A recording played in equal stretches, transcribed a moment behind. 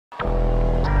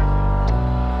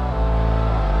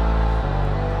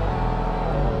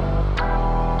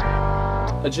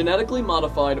A genetically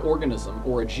modified organism,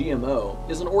 or a GMO,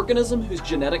 is an organism whose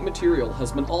genetic material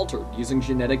has been altered using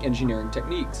genetic engineering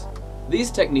techniques.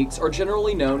 These techniques are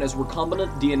generally known as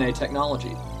recombinant DNA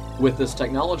technology. With this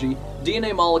technology,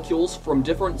 DNA molecules from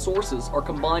different sources are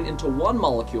combined into one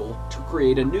molecule to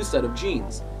create a new set of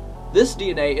genes. This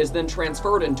DNA is then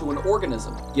transferred into an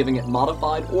organism, giving it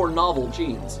modified or novel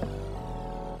genes.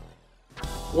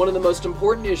 One of the most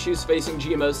important issues facing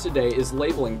GMOs today is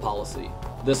labeling policy.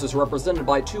 This is represented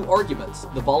by two arguments,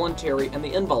 the voluntary and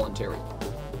the involuntary.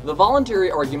 The voluntary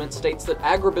argument states that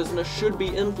agribusiness should be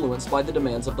influenced by the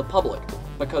demands of the public,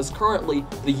 because currently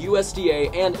the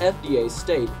USDA and FDA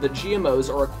state that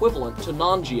GMOs are equivalent to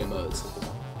non-GMOs.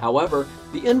 However,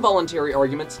 the involuntary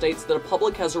argument states that a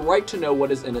public has a right to know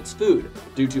what is in its food,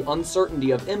 due to uncertainty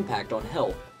of impact on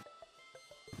health.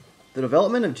 The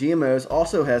development of GMOs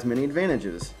also has many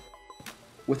advantages.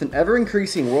 With an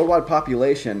ever-increasing worldwide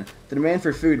population, the demand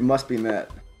for food must be met.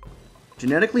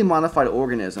 Genetically modified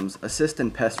organisms assist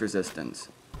in pest resistance.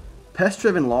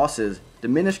 Pest-driven losses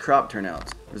diminish crop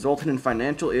turnouts, resulting in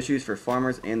financial issues for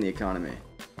farmers and the economy.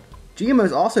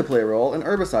 GMOs also play a role in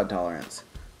herbicide tolerance.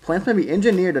 Plants may be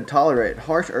engineered to tolerate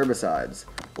harsh herbicides,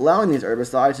 allowing these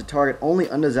herbicides to target only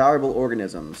undesirable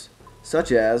organisms,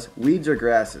 such as weeds or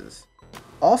grasses.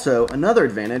 Also, another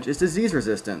advantage is disease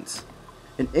resistance.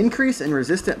 An increase in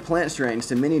resistant plant strains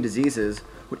to many diseases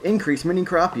would increase many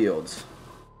crop yields.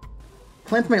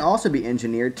 Plants may also be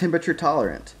engineered temperature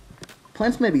tolerant.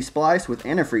 Plants may be spliced with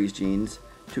antifreeze genes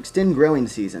to extend growing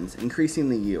seasons, increasing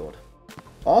the yield.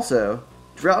 Also,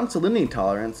 drought and salinity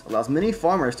tolerance allows many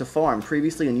farmers to farm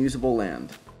previously unusable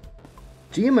land.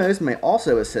 GMOs may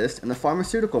also assist in the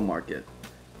pharmaceutical market.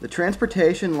 The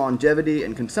transportation, longevity,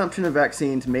 and consumption of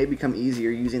vaccines may become easier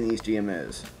using these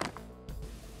GMOs.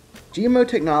 GMO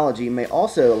technology may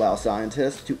also allow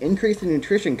scientists to increase the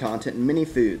nutrition content in many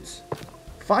foods.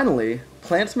 Finally,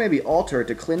 plants may be altered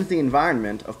to cleanse the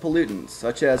environment of pollutants,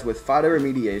 such as with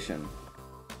phytoremediation.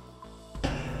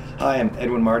 Hi, I'm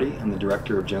Edwin Marty. I'm the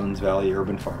director of Jones Valley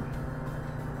Urban Farm.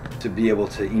 To be able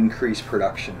to increase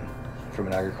production from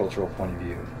an agricultural point of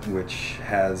view, which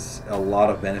has a lot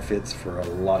of benefits for a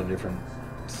lot of different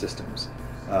systems.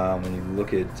 When you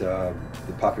look at the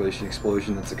population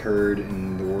explosion that's occurred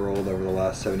in the world over the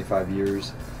last 75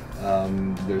 years,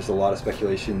 there's a lot of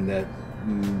speculation that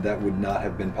that would not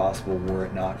have been possible were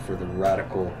it not for the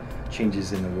radical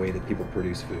changes in the way that people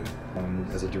produce food.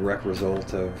 As a direct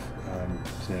result of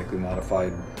genetically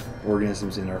modified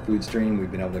organisms in our food stream,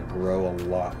 we've been able to grow a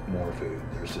lot more food.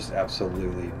 There's just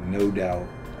absolutely no doubt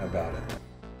about it.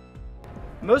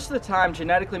 Most of the time,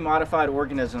 genetically modified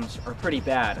organisms are pretty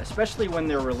bad, especially when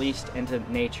they're released into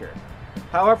nature.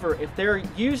 However, if they're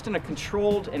used in a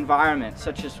controlled environment,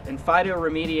 such as in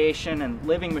phytoremediation and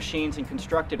living machines in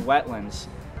constructed wetlands,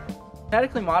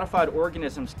 genetically modified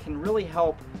organisms can really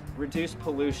help reduce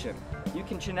pollution. You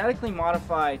can genetically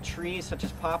modify trees such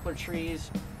as poplar trees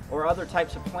or other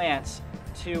types of plants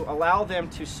to allow them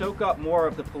to soak up more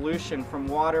of the pollution from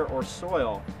water or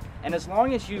soil. And as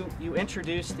long as you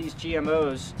introduce these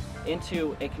GMOs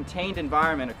into a contained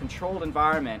environment, a controlled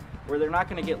environment, where they're not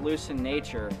going to get loose in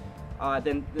nature,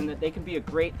 then they can be a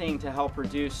great thing to help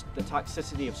reduce the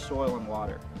toxicity of soil and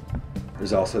water.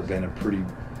 There's also been a pretty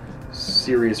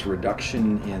serious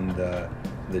reduction in the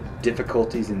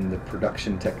difficulties in the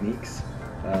production techniques,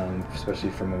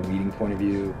 especially from a weeding point of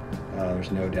view.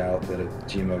 There's no doubt that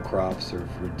GMO crops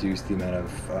have reduced the amount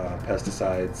of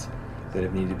pesticides that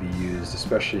have needed to be used,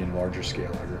 especially in larger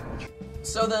scale agriculture.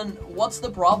 So then, what's the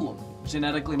problem?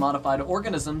 Genetically modified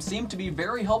organisms seem to be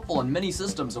very helpful in many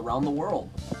systems around the world.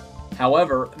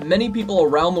 However, many people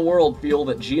around the world feel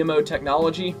that GMO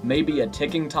technology may be a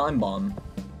ticking time bomb.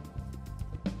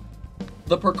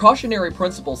 The precautionary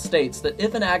principle states that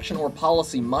if an action or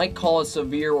policy might cause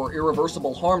severe or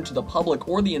irreversible harm to the public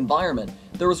or the environment,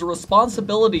 there is a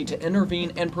responsibility to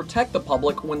intervene and protect the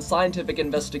public when scientific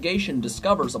investigation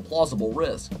discovers a plausible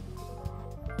risk.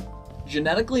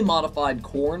 Genetically modified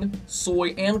corn, soy,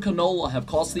 and canola have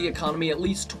cost the economy at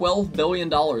least $12 billion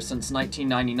since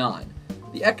 1999.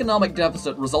 The economic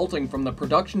deficit resulting from the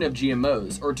production of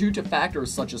GMOs are due to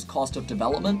factors such as cost of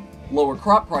development, lower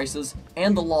crop prices,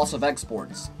 and the loss of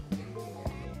exports.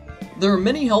 There are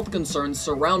many health concerns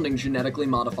surrounding genetically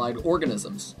modified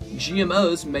organisms.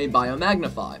 GMOs may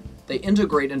biomagnify. They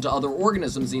integrate into other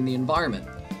organisms in the environment.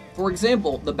 For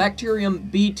example, the bacterium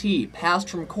Bt passed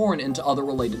from corn into other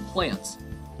related plants.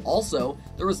 Also,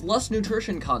 there is less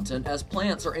nutrition content as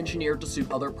plants are engineered to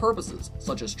suit other purposes,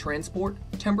 such as transport,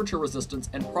 temperature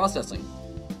resistance, and processing.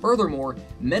 Furthermore,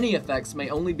 many effects may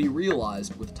only be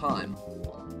realized with time.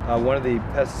 One of the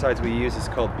pesticides we use is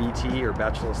called BT, or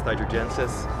Bacillus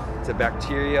thuringiensis. It's a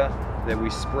bacteria that we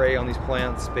spray on these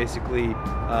plants. Basically,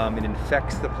 it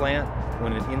infects the plant.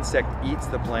 When an insect eats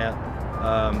the plant,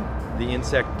 the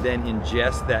insect then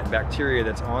ingests that bacteria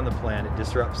that's on the plant. It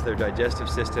disrupts their digestive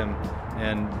system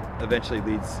and eventually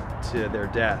leads to their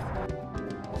death.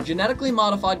 Genetically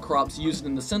modified crops used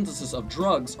in the synthesis of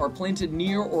drugs are planted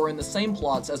near or in the same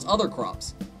plots as other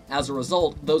crops. As a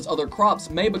result, those other crops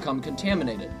may become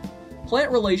contaminated.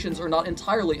 Plant relations are not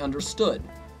entirely understood,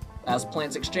 as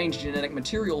plants exchange genetic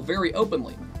material very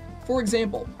openly. For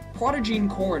example, protogene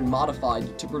corn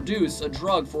modified to produce a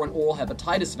drug for an oral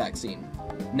hepatitis vaccine.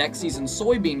 Next season's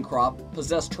soybean crop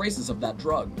possessed traces of that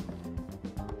drug.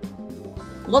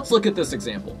 Let's look at this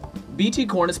example. BT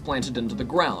corn is planted into the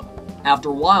ground. After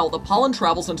a while, the pollen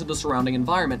travels into the surrounding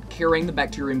environment, carrying the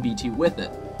bacterium BT with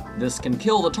it. This can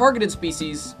kill the targeted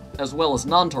species as well as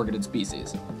non-targeted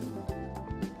species.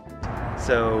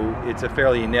 So it's a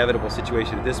fairly inevitable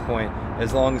situation at this point.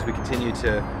 As long as we continue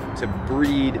to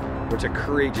breed or to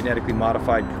create genetically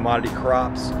modified commodity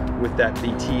crops with that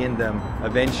BT in them,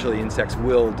 eventually insects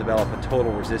will develop a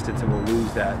total resistance and we'll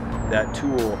lose that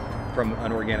tool from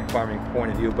an organic farming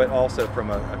point of view, but also from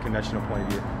a conventional point of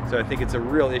view. So I think it's a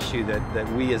real issue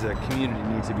that we as a community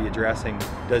need to be addressing.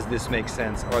 Does this make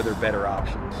sense? Are there better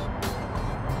options?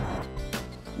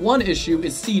 One issue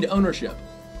is seed ownership.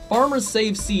 Farmers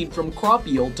save seed from crop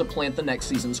yield to plant the next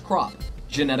season's crop.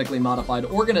 Genetically modified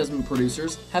organism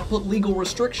producers have put legal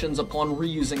restrictions upon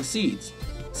reusing seeds.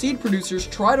 Seed producers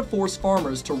try to force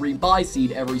farmers to rebuy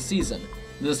seed every season.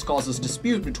 This causes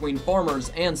dispute between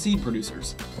farmers and seed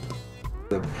producers.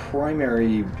 The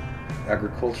primary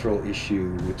agricultural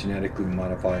issue with genetically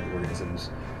modified organisms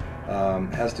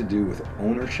has to do with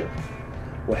ownership.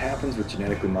 What happens with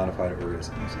genetically modified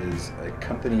organisms is a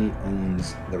company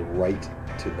owns the right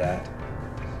to that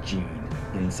gene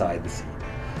inside the seed.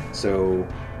 So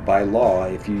by law,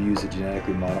 if you use a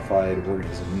genetically modified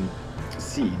organism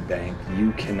seed bank,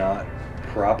 you cannot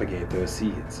propagate those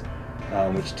seeds,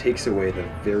 which takes away the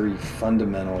very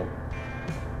fundamental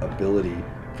ability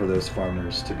for those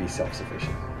farmers to be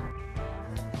self-sufficient.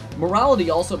 Morality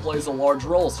also plays a large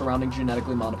role surrounding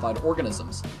genetically modified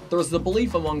organisms. There is the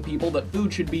belief among people that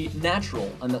food should be natural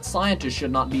and that scientists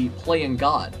should not be playing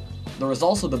God. There is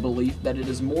also the belief that it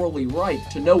is morally right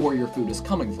to know where your food is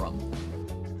coming from.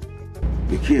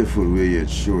 Be careful where you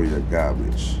throw your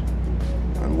garbage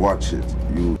and watch it,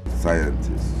 you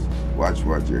scientists. Watch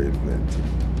what you're inventing.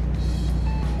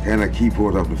 Kind of keep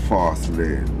out of the fast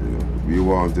lane, you know. We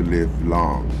want to live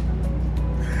long.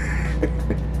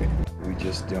 We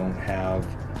just don't have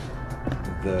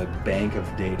the bank of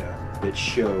data that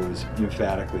shows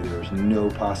emphatically there is no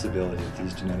possibility that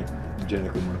these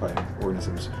genetically modified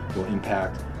organisms will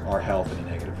impact our health in a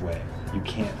negative way. You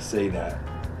can't say that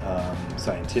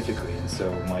scientifically, and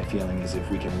so my feeling is if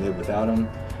we can live without them,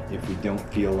 if we don't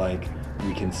feel like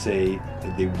we can say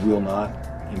that they will not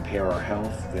impair our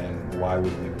health, then why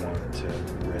would we want to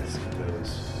risk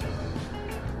those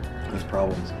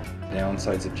problems?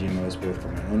 Downsides of GMOs, both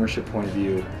from an ownership point of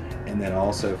view and then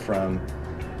also from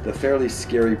the fairly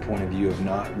scary point of view of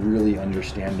not really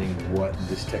understanding what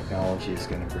this technology is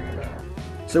going to bring about.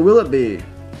 So will it be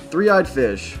three-eyed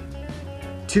fish,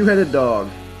 two-headed dog,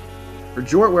 or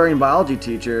jort-wearing biology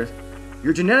teacher?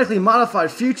 Your genetically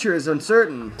modified future is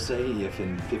uncertain. Say if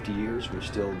in 50 years we're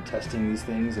still testing these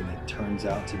things and it turns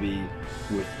out to be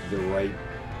with the right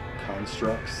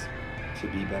constructs to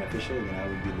be beneficial, then I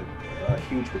would be a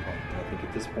huge proponent. But I think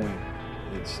at this point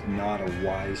it's not a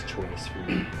wise choice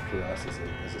for us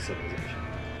as a civilization.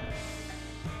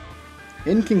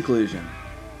 In conclusion,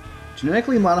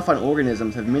 genetically modified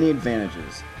organisms have many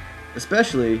advantages,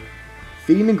 especially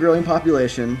feeding a growing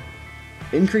population,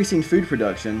 increasing food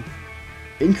production,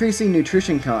 increasing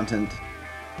nutrition content,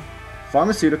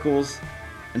 pharmaceuticals,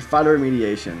 and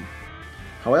phytoremediation.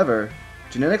 However,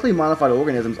 genetically modified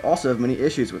organisms also have many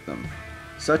issues with them,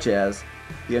 such as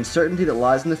the uncertainty that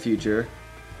lies in the future,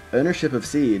 ownership of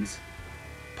seeds,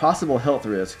 possible health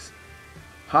risks,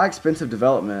 high expensive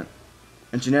development,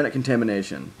 and genetic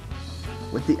contamination.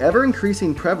 With the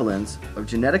ever-increasing prevalence of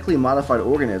genetically modified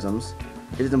organisms,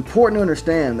 it is important to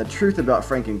understand the truth about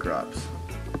Frankencrops.